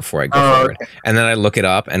area before I go forward. Okay. And then I look it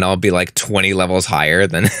up, and I'll be, like, 20 levels higher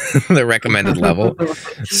than the recommended level.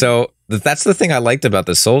 So that's the thing I liked about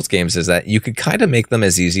the Souls games is that you could kind of make them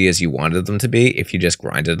as easy as you wanted them to be if you just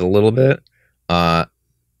grinded a little bit.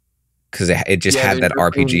 Because it just had that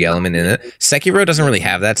RPG element in it. Sekiro doesn't really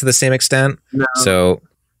have that to the same extent. No. So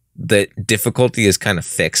the difficulty is kind of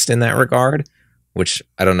fixed in that regard, which,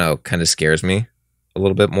 I don't know, kind of scares me a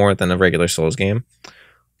little bit more than a regular Souls game.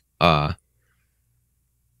 But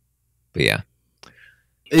yeah.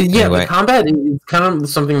 Yeah, the Anyway, combat is kind of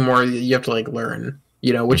something more that you have to like learn,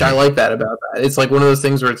 which I mhm, like that about that. It's like one of those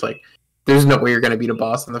things where it's like there's no way you're gonna beat a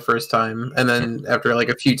boss on the first time, and then after like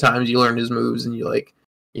a few times you learn his moves and you like,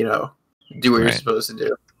 you know, do what you're right. supposed to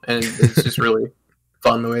do, and it's just really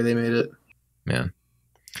fun the way they made it. Yeah.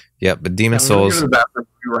 Yeah, but Demon I'm gonna go to Souls. the bathroom.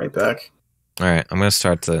 Be right back. All right, I'm gonna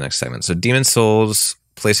start the next segment. So Demon Souls,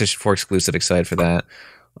 PlayStation 4 exclusive. Excited for that.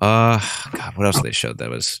 God, what else they showed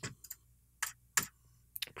that was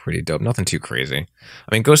pretty dope? Nothing too crazy.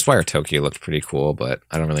 I mean, Ghostwire Tokyo looked pretty cool, but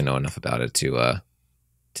I don't really know enough about it to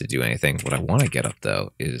do anything. What I want to get up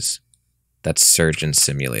though is that Surgeon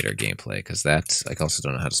Simulator gameplay, because that's I also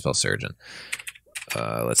don't know how to spell surgeon.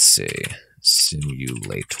 Let's see,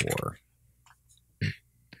 simulator.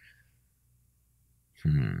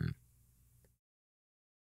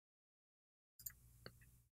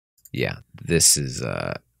 Yeah, this is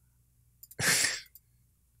all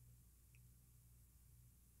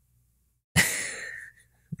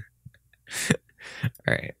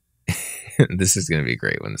right. This is gonna be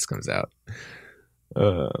great when this comes out.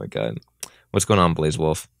 Oh my god. What's going on, Blaze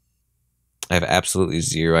Wolf? I have absolutely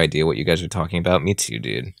zero idea what you guys are talking about. Me too,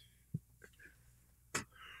 dude.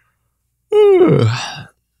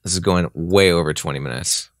 This is going way over 20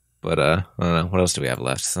 minutes. But I don't know. What else do we have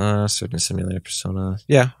left? Certain Simulator, Persona.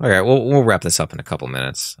 Yeah, all right. We'll wrap this up in a couple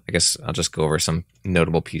minutes. I guess I'll just go over some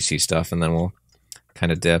notable PC stuff and then we'll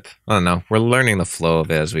kind of dip. I don't know. We're learning the flow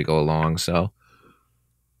of it as we go along, so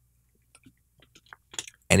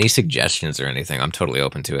any suggestions or anything, I'm totally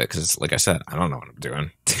open to it because, like I said, I don't know what I'm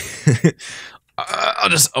doing. I'll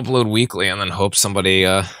just upload weekly and then hope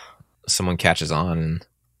someone catches on and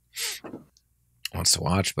wants to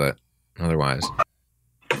watch, but otherwise.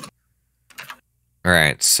 All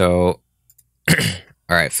right, so all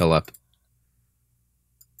right, Philip.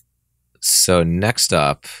 So next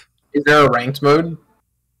up, Is there a ranked mode?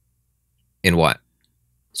 in what?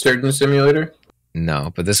 Surgeon Simulator?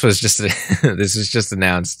 No, but this was just this was just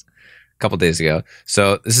announced a couple days ago.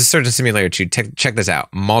 So this is Surgeon Simulator 2. Check this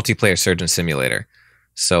out. Multiplayer Surgeon Simulator.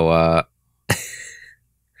 So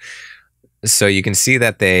so you can see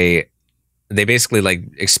that they basically like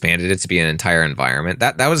expanded it to be an entire environment.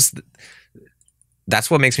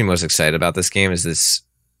 That's what makes me most excited about this game is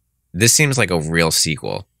this seems like a real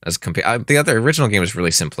sequel as compared the other original game was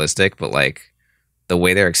really simplistic, but like the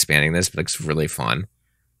way they're expanding this looks really fun.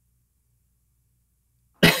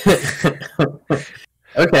 Okay,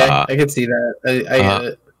 I can see that. I get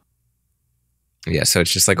it. Yeah, so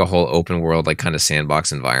it's just like a whole open world, like kind of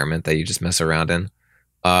sandbox environment that you just mess around in.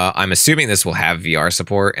 I'm assuming this will have VR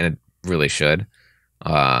support, and it really should.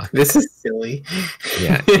 This is silly.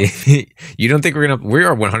 Yeah, you don't think we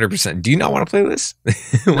are 100%? Do you not want to play this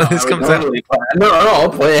when No, this comes out? No, I'll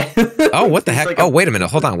play it. Oh, what the heck? Like Oh, wait a minute.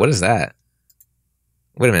 Hold on. What is that?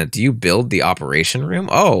 Wait a minute. Do you build the operation room?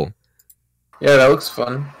 Oh, yeah, that looks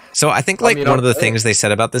fun. so I think like one of the things they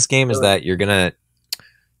said about this game is that you're gonna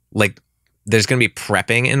like there's gonna be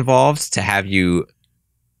prepping involved to have you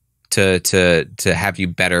to have you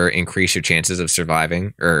better increase your chances of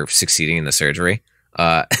surviving or succeeding in the surgery.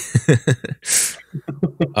 So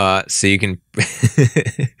you can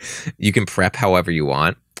you can prep however you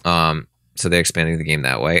want. So they're expanding the game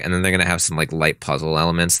that way, and then they're gonna have some like light puzzle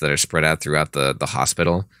elements that are spread out throughout the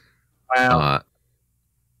hospital. Wow.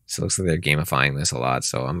 So it looks like they're gamifying this a lot.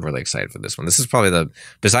 So I'm really excited for this one. This is probably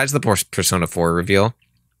besides the Persona 4 reveal,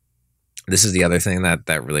 this is the other thing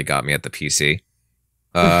that really got me at the PC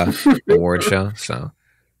award show. So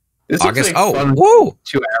This August. Like Oh, whoa!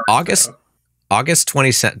 2 hours August. ago. August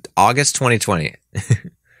 2020.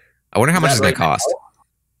 I wonder how much it's going to cost.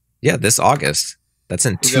 Yeah, this August. That's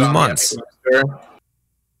in 2 months. Oh,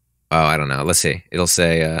 I don't know. Let's see. It'll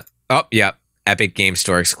say, oh, yeah, Epic Game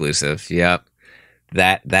Store exclusive. Yep.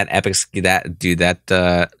 That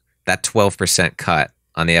 12% cut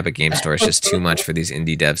on the Epic Game Store is just too much for these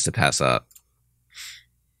indie devs to pass up.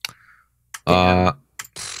 How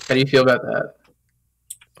do you feel about that?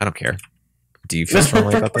 I don't care. Do you feel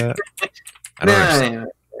strongly about that? I don't understand.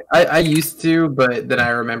 I used to, but then I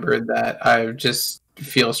remembered that I just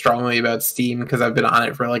feel strongly about Steam because I've been on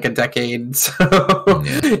it for like a decade. So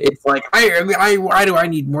it's like, why do I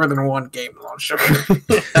need more than one game launcher?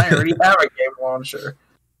 I already have a game launcher.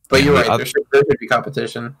 But you're right, there should be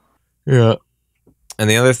competition. Yeah. And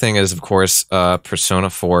the other thing is, of course, Persona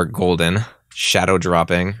 4 Golden shadow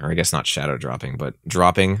dropping, or I guess not shadow dropping, but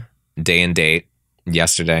dropping day and date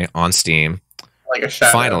yesterday on Steam. Like a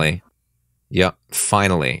shadow. Finally. Yep,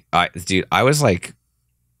 finally. Dude, I was like,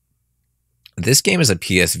 this game is a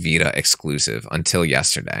PS Vita exclusive until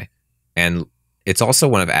yesterday. And it's also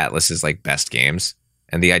one of Atlus's like best games.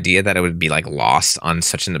 and the idea that it would be like lost on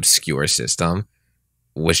such an obscure system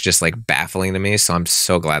was just like baffling to me. So I'm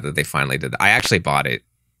so glad that they finally did that. I actually bought it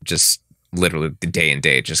just literally the day and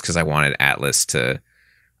date just because I wanted Atlas to.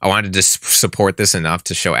 I wanted to support this enough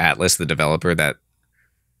to show Atlas, the developer, that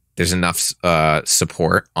there's enough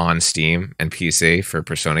support on Steam and PC for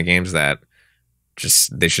Persona games that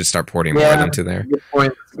just they should start porting more of them to there. Good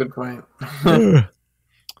point. That's a good point.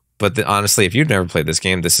 But honestly, if you've never played this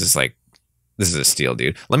game, this is a steal,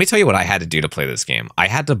 dude. Let me tell you what I had to do to play this game. I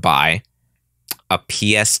had to buy a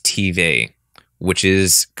PS TV, which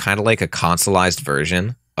is kind of like a consoleized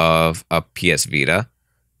version of a PS Vita.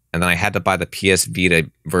 And then I had to buy the PS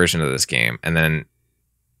Vita version of this game and then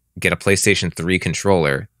get a PlayStation 3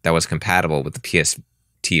 controller that was compatible with the PS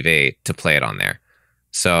TV to play it on there.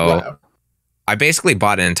 So wow. I basically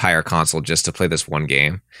bought an entire console just to play this one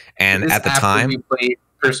game. And at the time, you played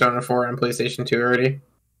Persona 4 on PlayStation 2 already?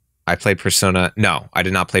 I played Persona. No, I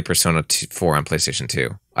did not play Persona 4 on PlayStation 2.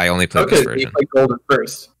 I only played this version. You played Golden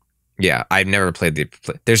first. Yeah, I've never played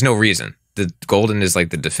there's no reason. The Golden is like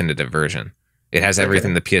the definitive version. It has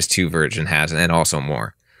everything the PS2 version has, and also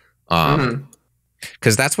more.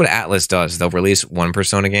 Because that's what Atlas does. They'll release one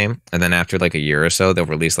Persona game, and then after like a year or so, they'll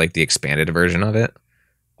release like the expanded version of it.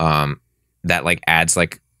 That like adds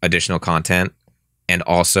like additional content and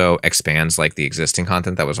also expands like the existing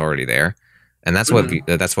content that was already there. And that's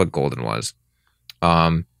what Golden was.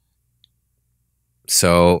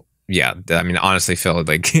 So yeah, I mean, honestly, Phil,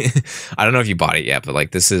 like, I don't know if you bought it yet, but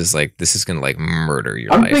like, this is gonna like murder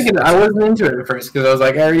your life. I'm thinking I wasn't into it at first because I was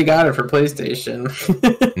like, I already got it for PlayStation.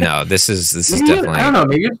 No, this is definitely. I don't know.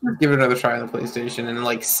 Maybe I should give it another try on the PlayStation and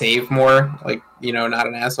like save more. Like, you know, not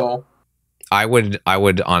an asshole. I would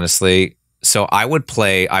honestly. So I would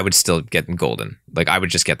still get Golden. Like, I would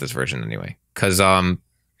just get this version anyway, because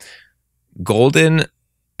Golden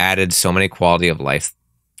added so many quality of life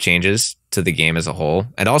changes to the game as a whole.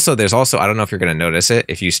 And also there's also, I don't know if you're going to notice it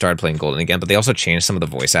if you start playing Golden again, but they also changed some of the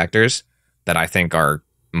voice actors that I think are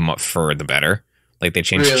for the better. Like, they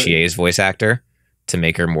changed Chie's voice actor to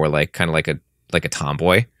make her more like kind of like a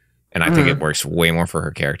tomboy, and I think it works way more for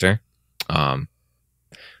her character.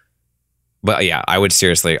 But yeah,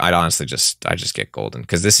 I'd honestly just get Golden,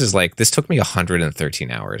 because this took me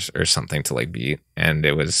 113 hours or something to like beat, and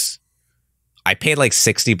I paid like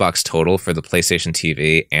 $60 total for the PlayStation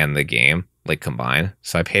TV and the game, like combined.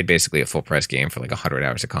 So I paid basically a full price game for like 100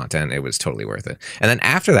 hours of content. It was totally worth it. And then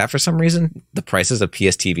after that, for some reason, the prices of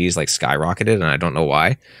PS TVs like skyrocketed, and I don't know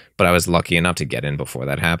why, but I was lucky enough to get in before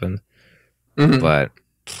that happened. But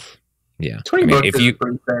yeah, $20 is a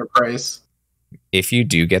pretty fair price. If you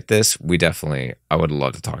do get this, I would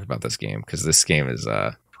love to talk about this game, because this game is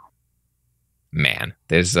man,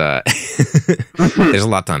 there's there's a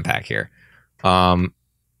lot to unpack here. But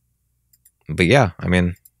yeah, I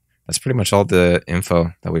mean, that's pretty much all the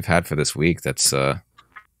info that we've had for this week. That's of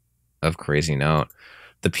crazy note.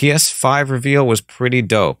 The PS5 reveal was pretty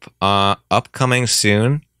dope. Upcoming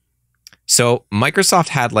soon. So Microsoft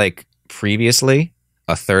had like previously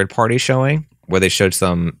a third-party showing where they showed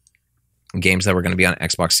some games that were going to be on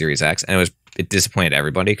Xbox Series X, and it disappointed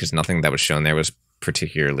everybody because nothing that was shown there was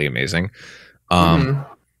particularly amazing.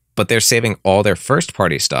 But they're saving all their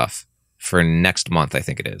first-party stuff for next month, I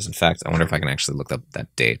think it is. In fact, I wonder if I can actually look up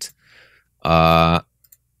that date.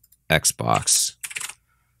 Xbox.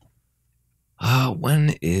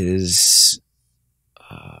 When is...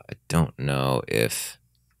 I don't know if...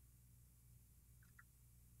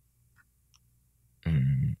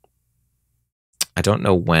 I don't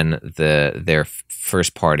know when their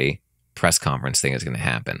first party press conference thing is going to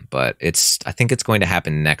happen, but I think it's going to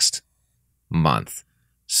happen next month.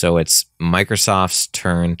 So it's Microsoft's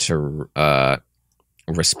turn to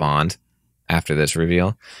respond after this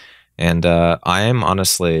reveal. And I am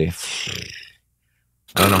honestly,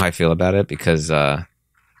 I don't know how I feel about it, because the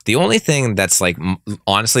only thing that's like,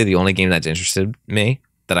 honestly, the only game that's interested me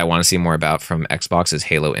that I want to see more about from Xbox is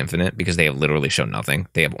Halo Infinite, because they have literally shown nothing.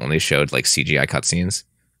 They have only showed like CGI cutscenes,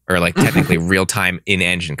 or like technically real-time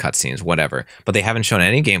in-engine cutscenes, whatever. But they haven't shown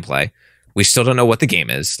any gameplay. We still don't know what the game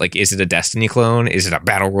is. Like, is it a Destiny clone? Is it a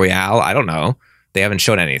Battle Royale? I don't know. They haven't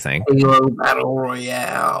shown anything. Halo Battle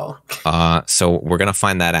Royale. So we're going to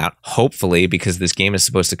find that out, hopefully, because this game is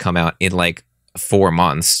supposed to come out in like 4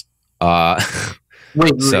 months. Wait,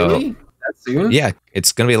 really? That soon? Yeah,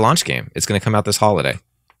 it's going to be a launch game. It's going to come out this holiday.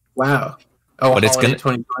 Wow. Oh, but it's going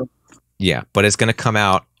to... Yeah, but it's going to come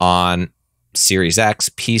out on Series X,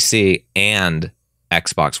 PC, and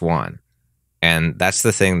Xbox One. And that's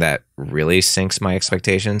the thing that really sinks my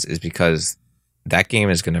expectations, is because that game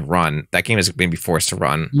is going to be forced to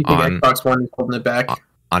run you think Xbox One is holding it back?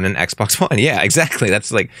 on an Xbox One. Yeah, exactly.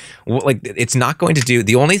 That's like it's not going to do.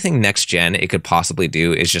 The only thing next gen it could possibly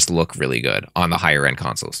do is just look really good on the higher end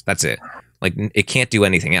consoles. That's it. Like it can't do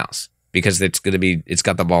anything else because it's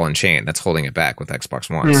got the ball and chain that's holding it back with Xbox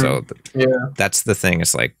One. So that's the thing.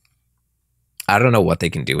 It's like I don't know what they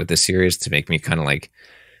can do with this series to make me kind of like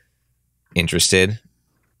interested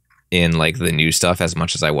in like the new stuff as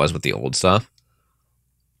much as I was with the old stuff.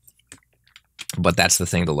 But that's the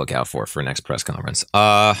thing to look out for next press conference.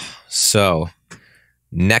 So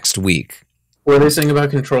next week. What are they saying about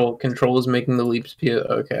Control? Control is making the leaps.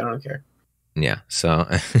 Okay, I don't care. Yeah. So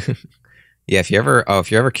yeah, if you're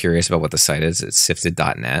ever curious about what the site is, it's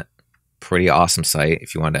sifted.net. Pretty awesome site.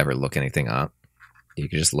 If you want to ever look anything up, you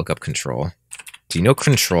can just look up Control. Do you know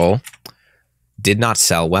Control did not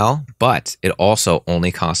sell well, but it also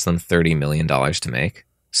only cost them $30 million to make.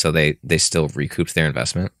 So they still recouped their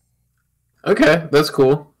investment. Okay, that's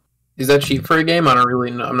cool. Is that cheap for a game? I don't really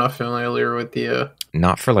know. I'm not familiar with the...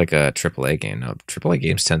 Not for like a AAA game. No, AAA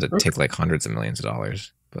games tend to take like hundreds of millions of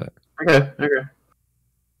dollars. But okay.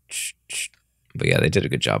 But yeah, they did a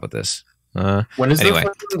good job with this. When is the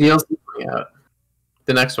DLC coming out?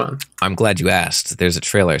 The next one. I'm glad you asked. There's a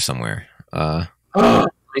trailer somewhere. Let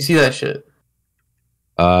me see that shit.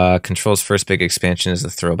 Control's first big expansion is a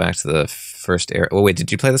throwback to the first era. Oh wait,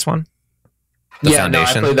 did you play this one? The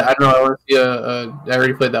Foundation? No, I played that. I don't know. I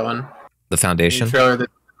already played that one. The Foundation? The trailer,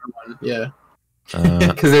 one. Yeah.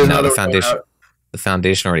 Because there's another Foundation. The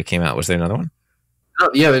Foundation already came out. Was there another one? Oh,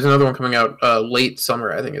 yeah, there's another one coming out late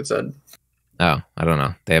summer, I think it said. Oh, I don't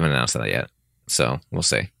know. They haven't announced that yet. So we'll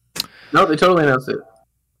see. No, they totally announced it.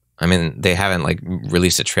 I mean, they haven't like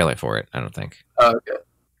released a trailer for it, I don't think. Oh, okay.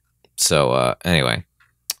 So anyway.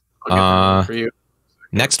 For you.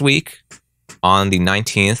 Next week, on the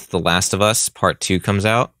 19th, The Last of Us Part 2 comes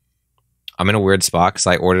out. I'm in a weird spot because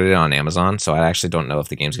I ordered it on Amazon, so I actually don't know if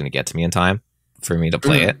the game's going to get to me in time for me to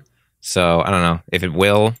play it. So I don't know if it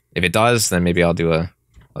will. If it does, then maybe I'll do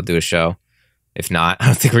a show. If not, I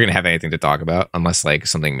don't think we're going to have anything to talk about unless like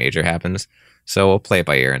something major happens. So we'll play it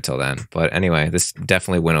by ear until then. But anyway, this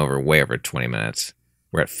definitely went way over 20 minutes.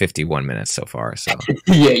 We're at 51 minutes so far. So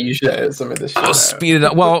yeah, you should edit some of this shit. I'll speed it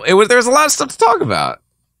up. Well, there's a lot of stuff to talk about.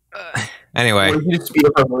 Anyway, you just speed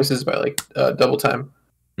up our voices by like double time.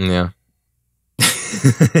 Yeah.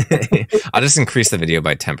 I'll just increase the video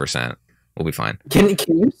by 10%. We'll be fine. Can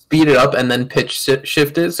you speed it up and then pitch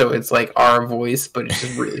shift it so it's like our voice, but it's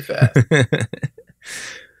just really fast?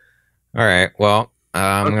 All right. Well,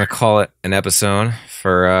 I'm gonna call it an episode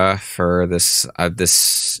for this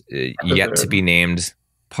yet to be named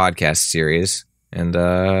podcast series. And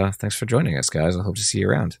thanks for joining us, guys. I hope to see you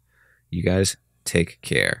around. You guys take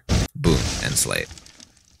care. Boom and slate.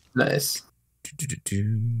 Nice.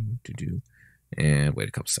 And wait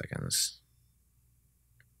a couple seconds.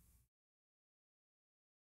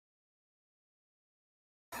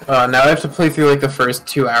 Now I have to play through like the first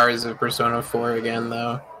 2 hours of Persona 4 again,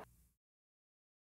 though.